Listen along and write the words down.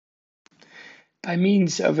By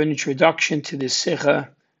means of an introduction to the Sikha,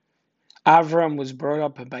 Avram was brought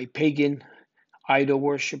up by pagan idol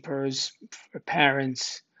worshippers,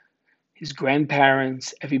 parents, his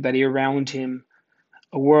grandparents, everybody around him,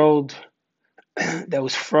 a world that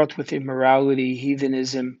was fraught with immorality,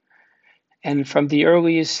 heathenism, and from the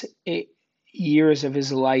earliest years of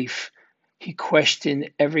his life, he questioned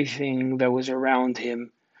everything that was around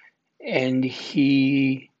him, and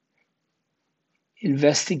he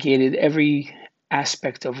investigated every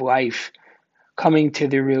aspect of life, coming to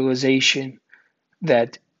the realization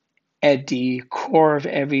that at the core of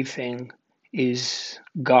everything is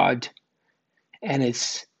God, and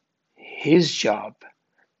it's his job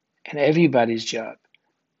and everybody's job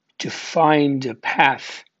to find a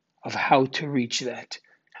path of how to reach that.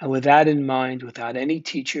 And with that in mind, without any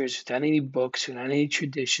teachers, without any books, without any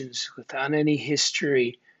traditions, without any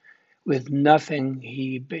history, with nothing,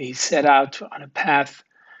 he set out on a path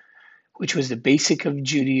which was the basic of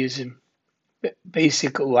Judaism,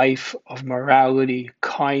 basic life of morality,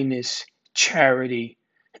 kindness, charity,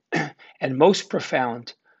 and most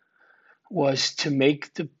profound was to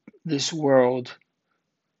make this world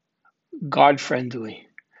God friendly,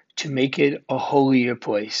 to make it a holier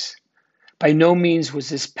place. By no means was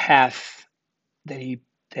this path that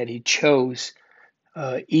he chose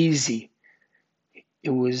easy. It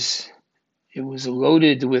was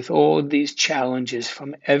loaded with all of these challenges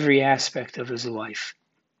from every aspect of his life.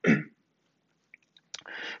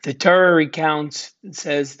 The Torah recounts and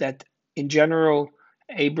says that in general,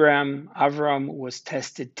 Avram was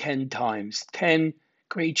tested 10 times, 10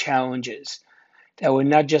 great challenges that were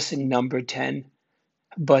not just in number 10,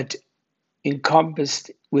 but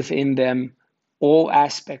encompassed within them all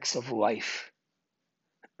aspects of life.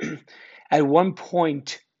 At one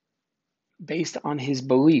point, based on his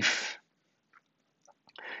belief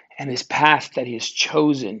and his path that he has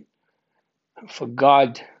chosen for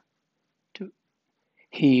God,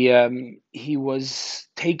 he was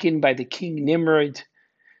taken by the king Nimrod,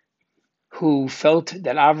 who felt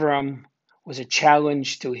that Avram was a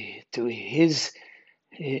challenge to his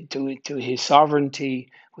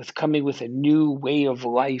sovereignty, with coming with a new way of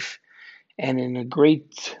life, and in a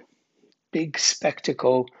great big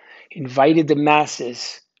spectacle, invited the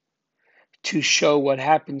masses to show what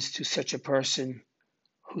happens to such a person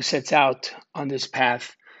who sets out on this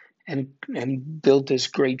path, and built this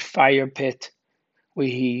great fire pit where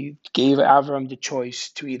he gave Avram the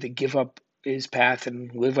choice to either give up his path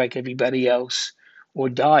and live like everybody else or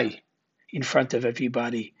die in front of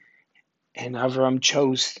everybody. And Avram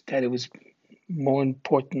chose that it was more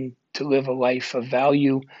important to live a life of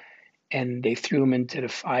value, and they threw him into the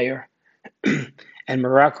fire. And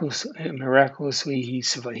miraculously, he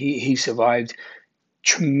survived,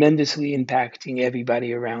 tremendously impacting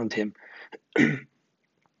everybody around him.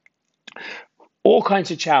 All kinds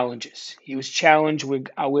of challenges. He was challenged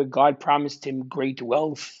where God promised him great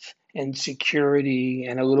wealth and security,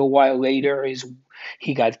 and a little while later,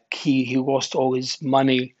 he lost all his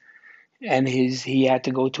money, and he had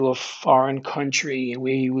to go to a foreign country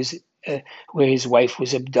where his wife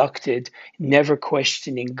was abducted, never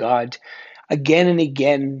questioning God. Again and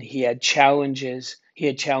again, he had challenges. He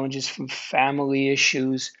had challenges from family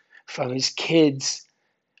issues, from his kids,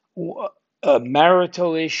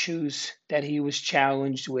 marital issues that he was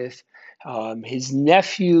challenged with, his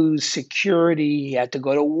nephew's security. He had to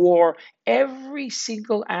go to war. Every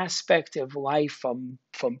single aspect of life, from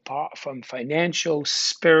financial,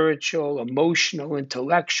 spiritual, emotional,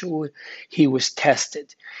 intellectual, he was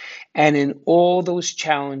tested. And in all those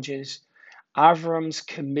challenges, Avram's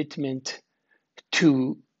commitment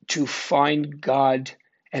to find God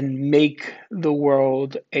and make the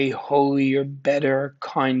world a holier, better,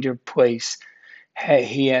 kinder place.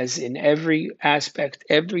 He has, in every aspect,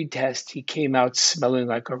 every test, he came out smelling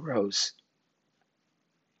like a rose.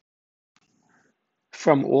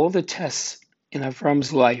 From all the tests in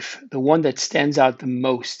Avram's life, the one that stands out the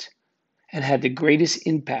most and had the greatest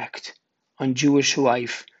impact on Jewish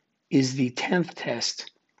life is the 10th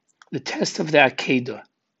test, the test of the Akedah.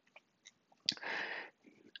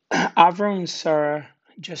 Avram and Sarah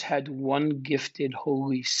just had one gifted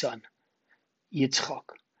holy son, Yitzchak,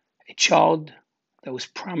 a child that was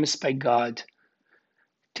promised by God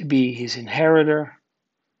to be his inheritor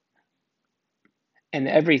and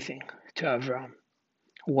everything to Avram.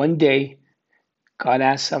 One day, God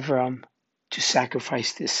asked Avram to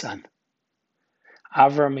sacrifice this son.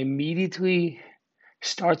 Avram immediately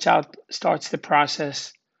starts the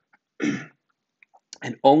process,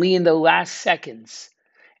 and only in the last seconds,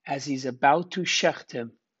 as he's about to shecht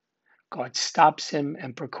him, God stops him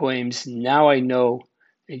and proclaims, "Now I know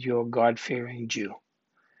that you're a God-fearing Jew."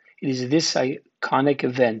 It is this iconic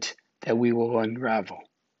event that we will unravel.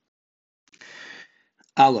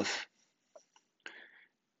 Aleph.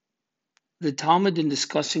 The Talmud, in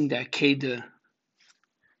discussing the Akedah,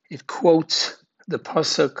 it quotes the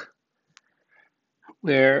pasuk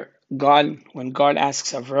where when God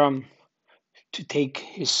asks Avram to take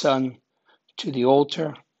his son to the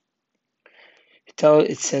altar,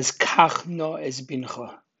 it says, "Kach no es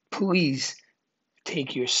bincha," please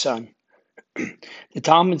take your son. The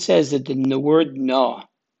Talmud says that the word "no,"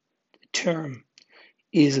 the term,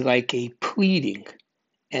 is like a pleading,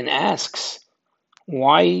 and asks,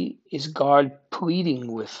 why is God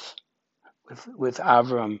pleading with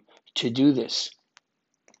Avram to do this?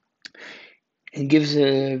 And gives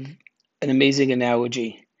an amazing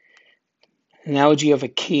analogy of a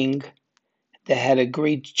king that had a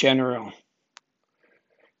great general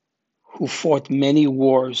who fought many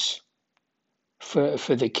wars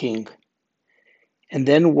for the king. And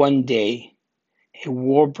then one day, a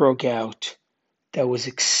war broke out that was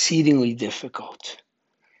exceedingly difficult.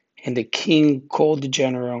 And the king called the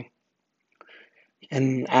general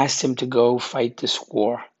and asked him to go fight this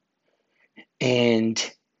war. And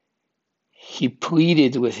he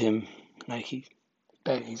pleaded with him, like he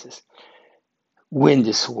says, win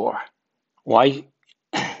this war. Why?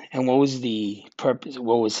 And what was the purpose?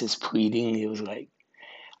 What was his pleading? He was like,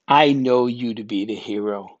 I know you to be the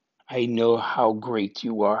hero. I know how great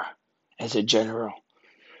you are as a general.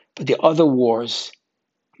 But the other wars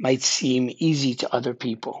might seem easy to other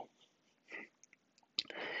people.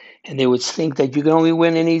 And they would think that you can only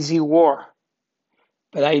win an easy war.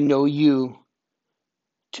 But I know you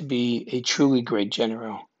to be a truly great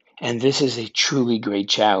general. And this is a truly great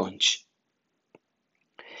challenge.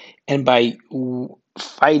 And by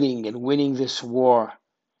fighting and winning this war,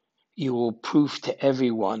 you will prove to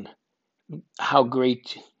everyone how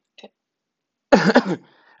great a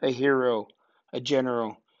hero, a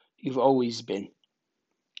general you've always been.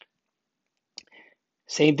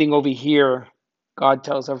 Same thing over here. God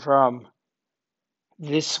tells Avram,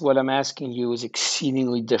 this, what I'm asking you, is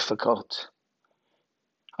exceedingly difficult.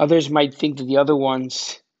 Others might think that the other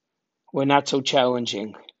ones were not so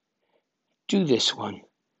challenging. Do this one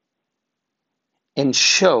and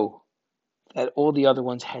show that all the other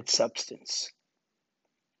ones had substance.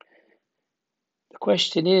 The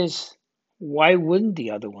question is, why wouldn't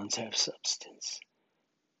the other ones have substance?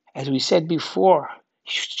 As we said before,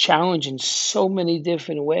 he's challenged in so many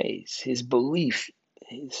different ways. His belief,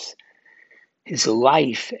 his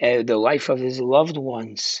life, the life of his loved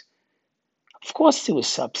ones. Of course there was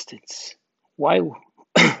substance. Why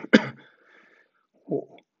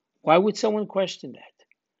why would someone question that?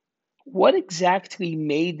 What exactly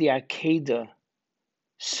made the Akedah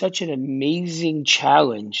such an amazing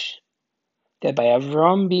challenge that by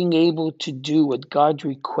Avram being able to do what God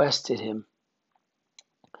requested him,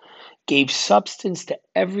 gave substance to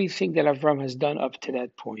everything that Avram has done up to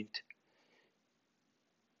that point,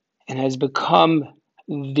 and has become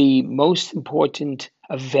the most important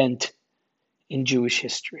event in Jewish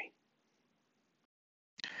history.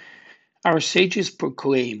 Our sages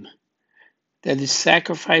proclaim that the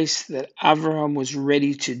sacrifice that Avraham was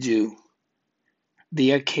ready to do,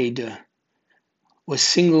 the Akedah, was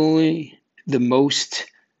singularly the most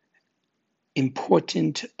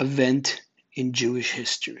important event in Jewish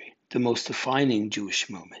history, the most defining Jewish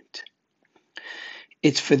moment.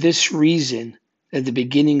 It's for this reason that at the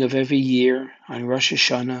beginning of every year on Rosh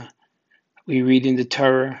Hashanah, we read in the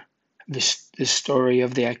Torah the story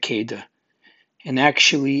of the Akedah. And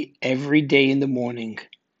actually, every day in the morning,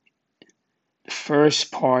 the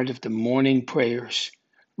first part of the morning prayers,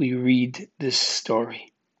 we read this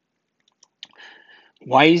story.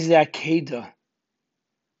 Why is the Akedah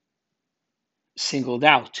singled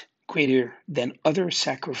out, greater than other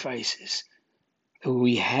sacrifices that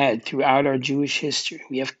we had throughout our Jewish history?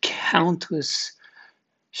 We have countless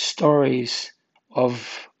stories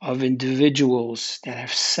of individuals that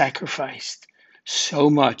have sacrificed so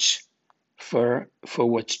much for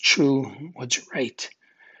what's true, what's right.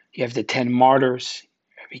 You have the 10 martyrs,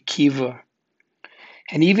 Rabbi Kiva.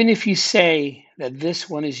 And even if you say that this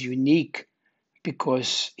one is unique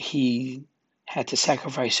because he had to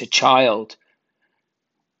sacrifice a child,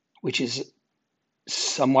 which is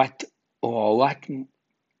somewhat or a lot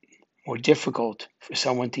more difficult for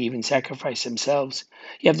someone to even sacrifice themselves.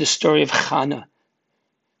 You have the story of Hannah,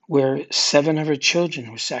 where 700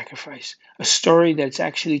 children were sacrificed, a story that's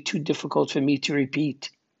actually too difficult for me to repeat.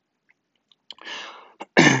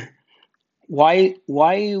 Why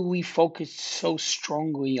we focus so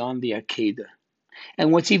strongly on the Akedah?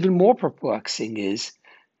 And what's even more perplexing is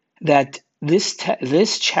that this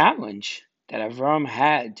challenge that Avram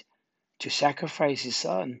had to sacrifice his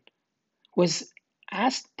son was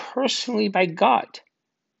asked personally by God.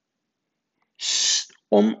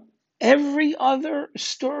 Every other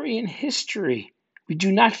story in history, we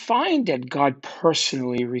do not find that God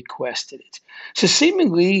personally requested it. So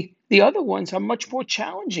seemingly, the other ones are much more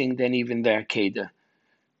challenging than even the Akedah.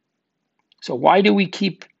 So why do we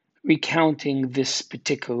keep recounting this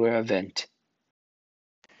particular event?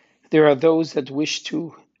 There are those that wish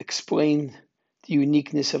to explain the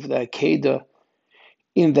uniqueness of the Akedah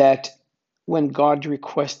in that when God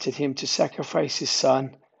requested him to sacrifice his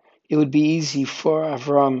son, it would be easy for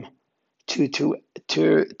Avram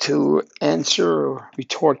to answer or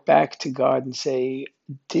retort back to God and say,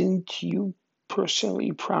 "Didn't you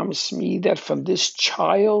personally promise me that from this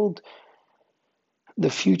child the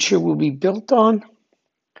future will be built on?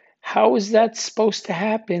 How is that supposed to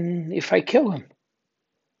happen if I kill him?"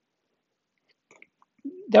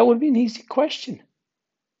 That would be an easy question.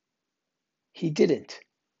 He didn't.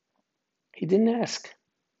 He didn't ask.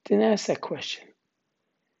 Didn't ask that question.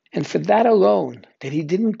 And for that alone, that he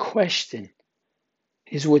didn't question,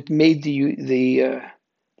 is what made the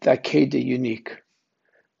Akedah unique.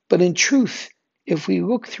 But in truth, if we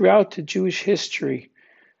look throughout the Jewish history,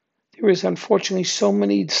 there is unfortunately so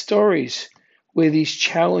many stories where these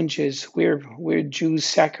challenges, where Jews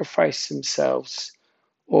sacrificed themselves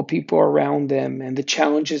or people around them, and the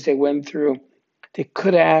challenges they went through. They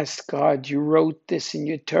could have asked God, "You wrote this in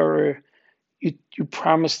your Torah, you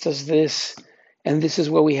promised us this, and this is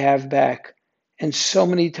what we have back." And so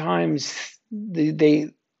many times they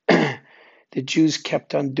the Jews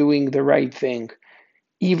kept on doing the right thing,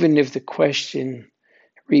 even if the question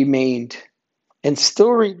remained and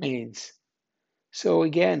still remains. So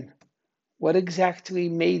again, what exactly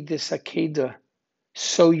made this Akedah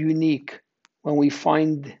so unique when we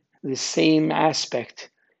find the same aspect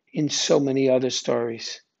in so many other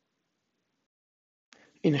stories?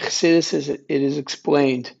 In Chassidus, it is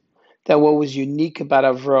explained that what was unique about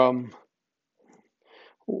Avram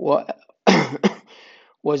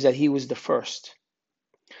was that he was the first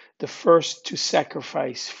to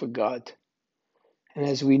sacrifice for God. And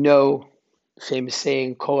as we know, the famous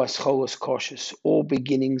saying, Kol ascholos koshes, all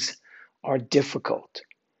beginnings are difficult.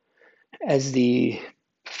 As the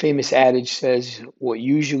famous adage says, what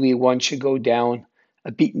usually one should go down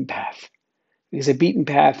a beaten path. Because a beaten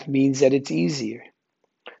path means that it's easier.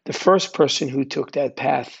 The first person who took that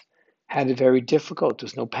path had it very difficult.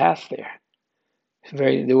 There's no path there.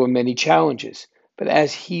 There were many challenges. But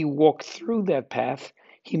as he walked through that path,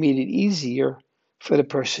 he made it easier for the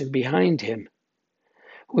person behind him,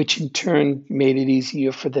 which in turn made it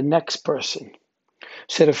easier for the next person.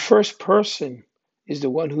 So the first person is the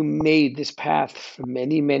one who made this path for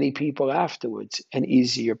many, many people afterwards an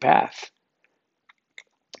easier path.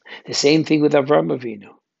 The same thing with Avraham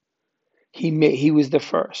Avinu. He was the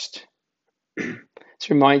first. This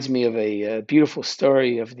reminds me of a beautiful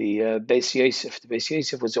story of the Beis Yosef. The Beis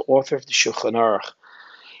Yosef was the author of the Shulchan Aruch.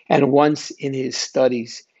 And once in his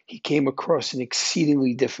studies, he came across an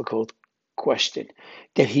exceedingly difficult question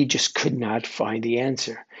that he just could not find the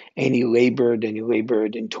answer. And he labored and he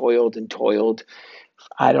labored and toiled and toiled.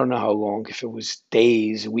 I don't know how long, if it was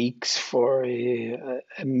days, weeks, for a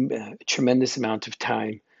tremendous amount of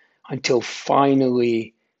time, until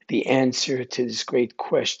finally the answer to this great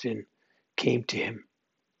question came to him.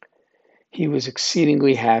 He was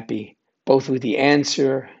exceedingly happy, both with the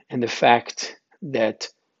answer and the fact that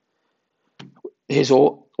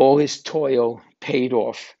all his toil paid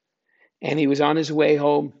off. And he was on his way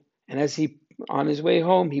home. And on his way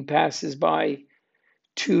home, he passes by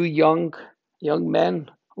two young men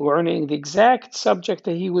learning the exact subject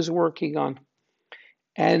that he was working on.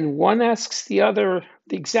 And one asks the other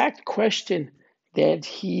the exact question that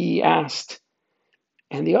he asked.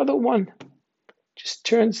 And the other one just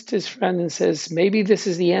turns to his friend and says, "Maybe this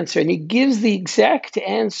is the answer." And he gives the exact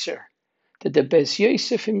answer that the Beis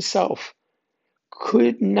Yosef himself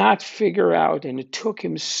could not figure out, and it took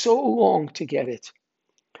him so long to get it.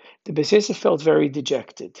 The Beis Yosef felt very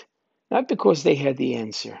dejected, not because they had the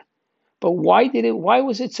answer, but why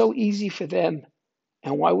was it so easy for them,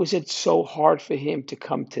 and why was it so hard for him to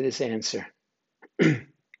come to this answer?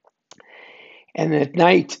 And at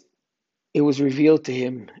night, it was revealed to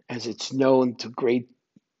him, as it's known to great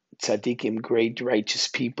tzaddikim, great righteous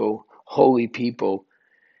people, holy people.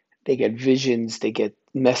 They get visions, they get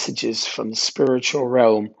messages from the spiritual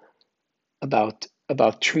realm about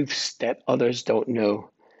truths that others don't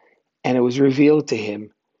know. And it was revealed to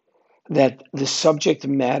him that the subject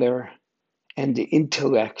matter and the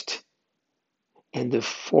intellect and the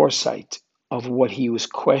foresight of what he was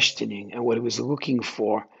questioning and what he was looking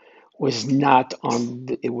for was not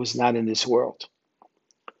it was not in this world.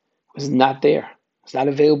 It was not there. It's not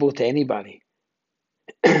available to anybody.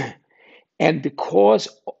 And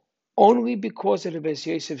only because of the Beis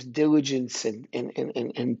Yosef's diligence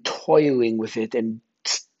and toiling with it and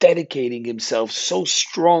dedicating himself so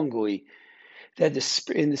strongly that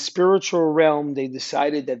in the spiritual realm they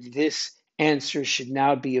decided that this answer should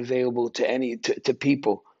now be available to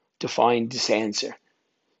people to find this answer.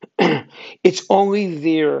 It's only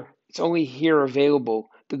there, it's only here available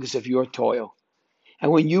because of your toil.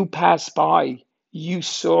 And when you passed by, you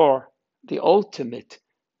saw the ultimate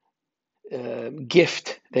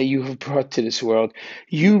gift that you have brought to this world.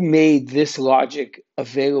 You made this logic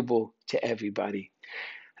available to everybody.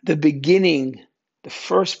 The beginning, the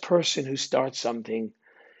first person who starts something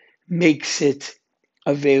makes it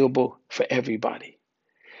available for everybody.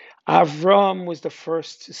 Avram was the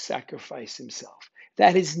first to sacrifice himself.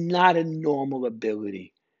 That is not a normal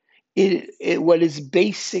ability. What is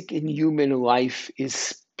basic in human life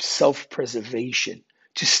is self-preservation,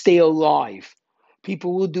 to stay alive.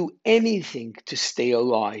 People will do anything to stay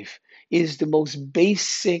alive. It is the most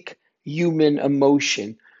basic human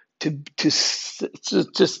emotion to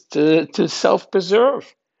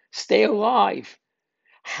self-preserve, stay alive.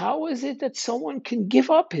 How is it that someone can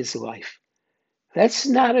give up his life? That's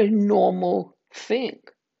not a normal thing.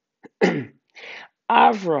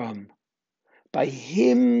 Avram, by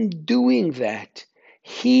him doing that,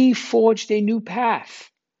 he forged a new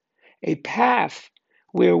path, a path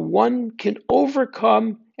where one can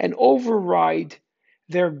overcome and override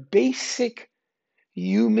their basic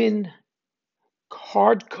human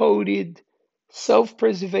hard coded self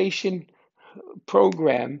preservation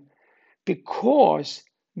program because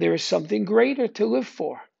there is something greater to live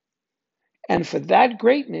for. And for that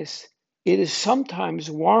greatness, it is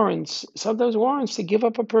sometimes warrants to give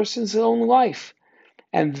up a person's own life.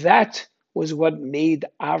 And that was what made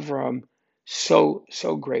Avram so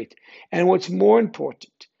great. And what's more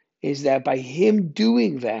important is that by him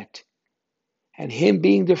doing that and him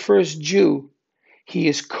being the first Jew, he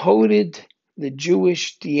has coded the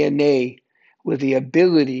Jewish DNA with the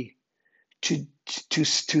ability to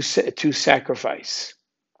sacrifice.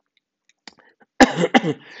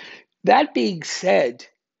 That being said,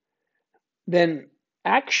 then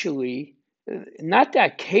actually, not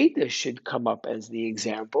that Kedah should come up as the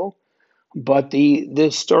example, but the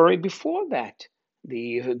story before that,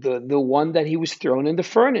 the one that he was thrown in the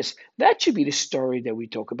furnace, that should be the story that we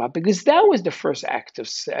talk about because that was the first act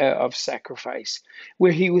of sacrifice,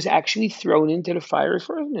 where he was actually thrown into the fiery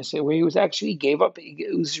furnace, and where he was actually he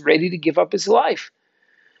was ready to give up his life.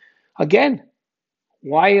 Again,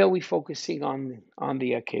 why are we focusing on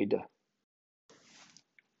the Akedah?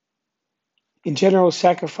 In general,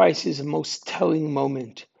 sacrifice is the most telling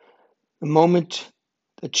moment, the moment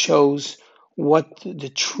that shows what the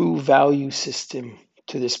true value system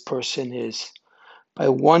to this person is. By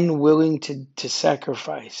one willing to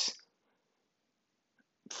sacrifice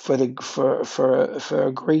for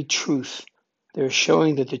a great truth, they're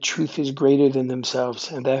showing that the truth is greater than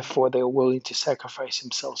themselves, and therefore they're willing to sacrifice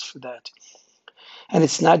themselves for that. And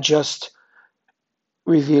it's not just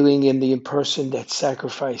revealing in the person that's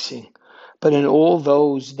sacrificing, but in all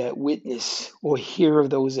those that witness or hear of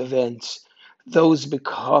those events. Those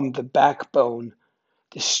become the backbone,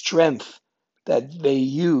 the strength that they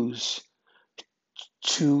use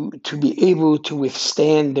to be able to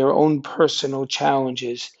withstand their own personal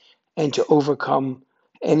challenges and to overcome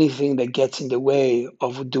anything that gets in the way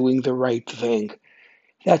of doing the right thing.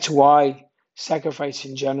 That's why sacrifice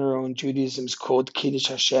in general in Judaism is called Kiddush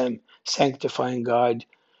Hashem, sanctifying God,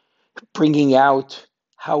 bringing out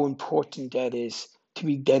how important that is to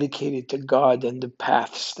be dedicated to God and the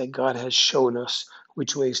paths that God has shown us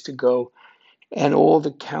which ways to go, and all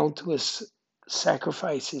the countless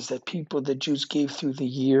sacrifices that the Jews gave through the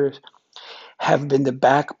years have been the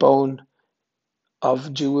backbone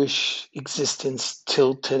of Jewish existence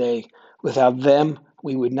till today. Without them,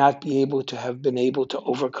 we would not be able to have been able to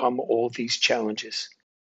overcome all these challenges.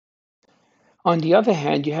 On the other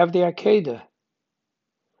hand, you have the Akedah,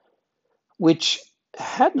 which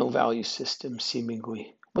had no value system,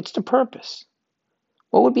 seemingly. What's the purpose?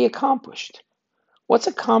 What would be accomplished? What's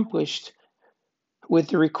accomplished with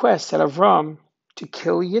the request at Avram to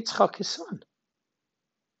kill Yitzchak, his son?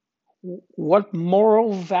 What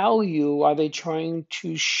moral value are they trying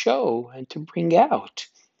to show and to bring out?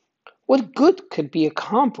 What good could be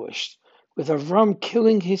accomplished with Avram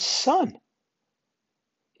killing his son?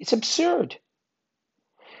 It's absurd.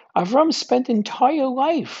 Avram spent entire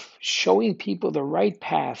life showing people the right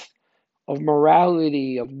path of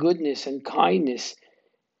morality, of goodness and kindness.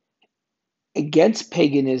 against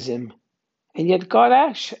paganism, and yet God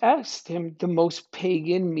asked him the most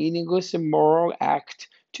pagan, meaningless, immoral act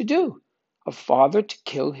to do, a father to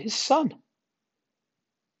kill his son.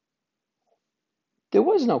 There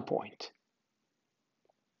was no point.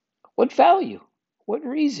 What value? What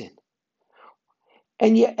reason?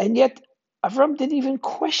 And yet, Avram didn't even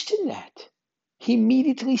question that. He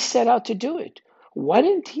immediately set out to do it. Why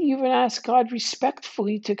didn't he even ask God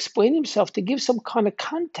respectfully to explain himself, to give some kind of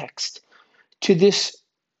context to this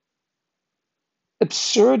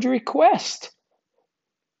absurd request?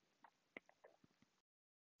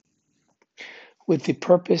 With the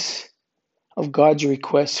purpose of God's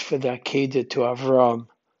request for the Akedah to Avram,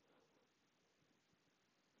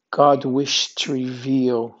 God wished to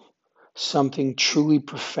reveal something truly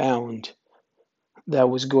profound that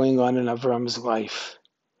was going on in Avram's life.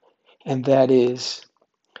 And that is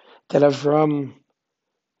that Avram's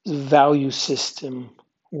value system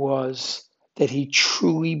was that he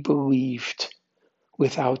truly believed,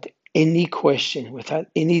 without any question, without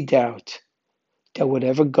any doubt, that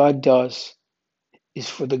whatever God does is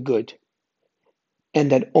for the good,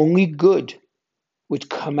 and that only good would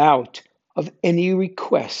come out of any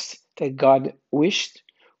request that God wished,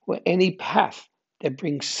 or any path that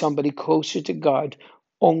brings somebody closer to God.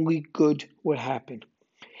 Only good would happen.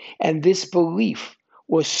 And this belief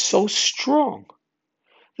was so strong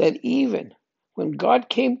that even when God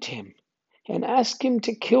came to him and asked him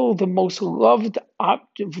to kill the most loved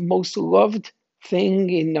thing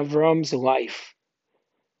in Avram's life,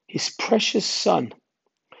 his precious son,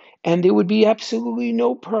 and there would be absolutely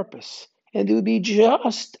no purpose, and there would be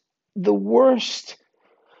just the worst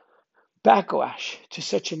backlash to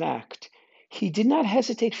such an act, he did not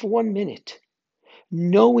hesitate for 1 minute,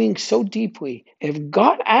 knowing so deeply if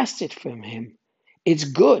God asked it from him, it's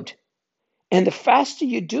good. And the faster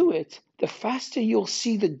you do it, the faster you'll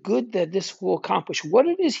see the good that this will accomplish. What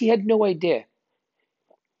it is, he had no idea.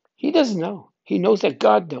 He doesn't know. He knows that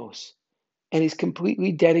God knows, and he's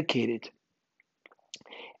completely dedicated.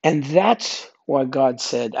 And that's why God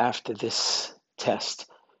said after this test,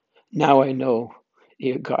 now I know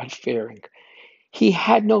you're God-fearing. He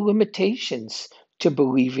had no limitations to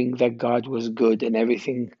believing that God was good, and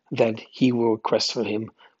everything that he will request for him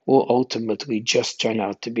will ultimately just turn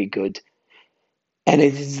out to be good. And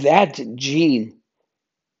it is that gene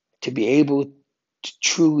to be able to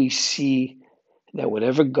truly see that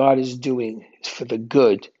whatever God is doing is for the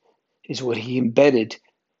good is what he embedded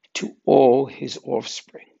to all his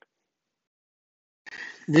offspring.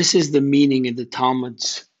 This is the meaning in the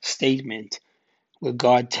Talmud's statement where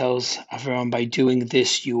God tells Avram, by doing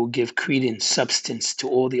this, you will give credence, substance to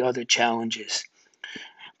all the other challenges.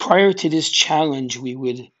 Prior to this challenge, we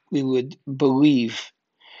would believe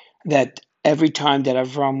that every time that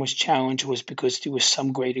Avram was challenged was because there was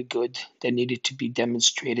some greater good that needed to be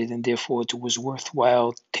demonstrated, and therefore it was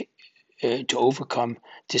worthwhile to overcome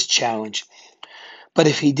this challenge. But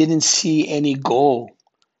if he didn't see any goal,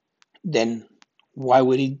 then why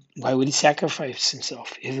would he sacrifice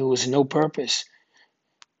himself? If there was no purpose,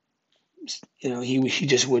 he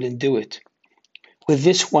just wouldn't do it. With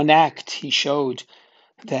this one act, he showed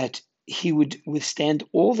that he would withstand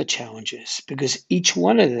all the challenges because each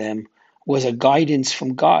one of them was a guidance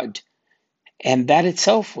from God, and that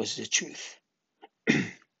itself was the truth.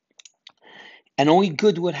 And only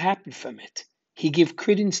good would happen from it. He gave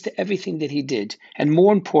credence to everything that he did, and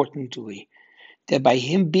more importantly, that by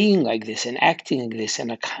him being like this and acting like this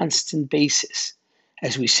on a constant basis,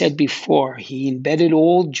 as we said before, he embedded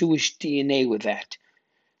all Jewish DNA with that.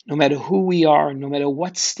 No matter who we are, no matter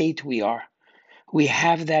what state we are, we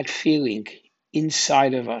have that feeling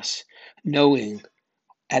inside of us, knowing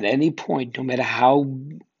at any point, no matter how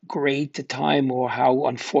great the time or how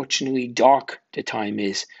unfortunately dark the time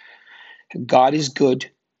is, God is good,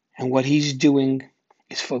 and what he's doing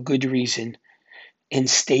is for good reason, and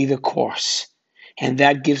stay the course. And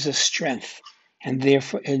that gives us strength. And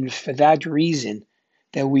therefore, and for that reason,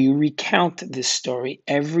 that we recount this story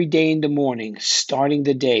every day in the morning, starting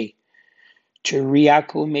the day, to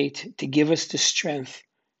reacclimate, to give us the strength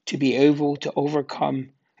to be able to overcome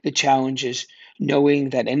the challenges, knowing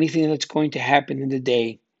that anything that's going to happen in the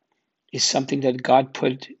day is something that God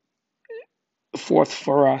put forth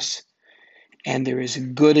for us, and there is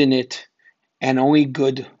good in it, and only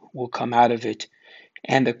good will come out of it.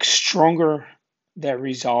 And the stronger that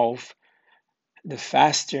resolve, the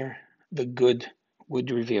faster the good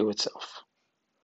would reveal itself.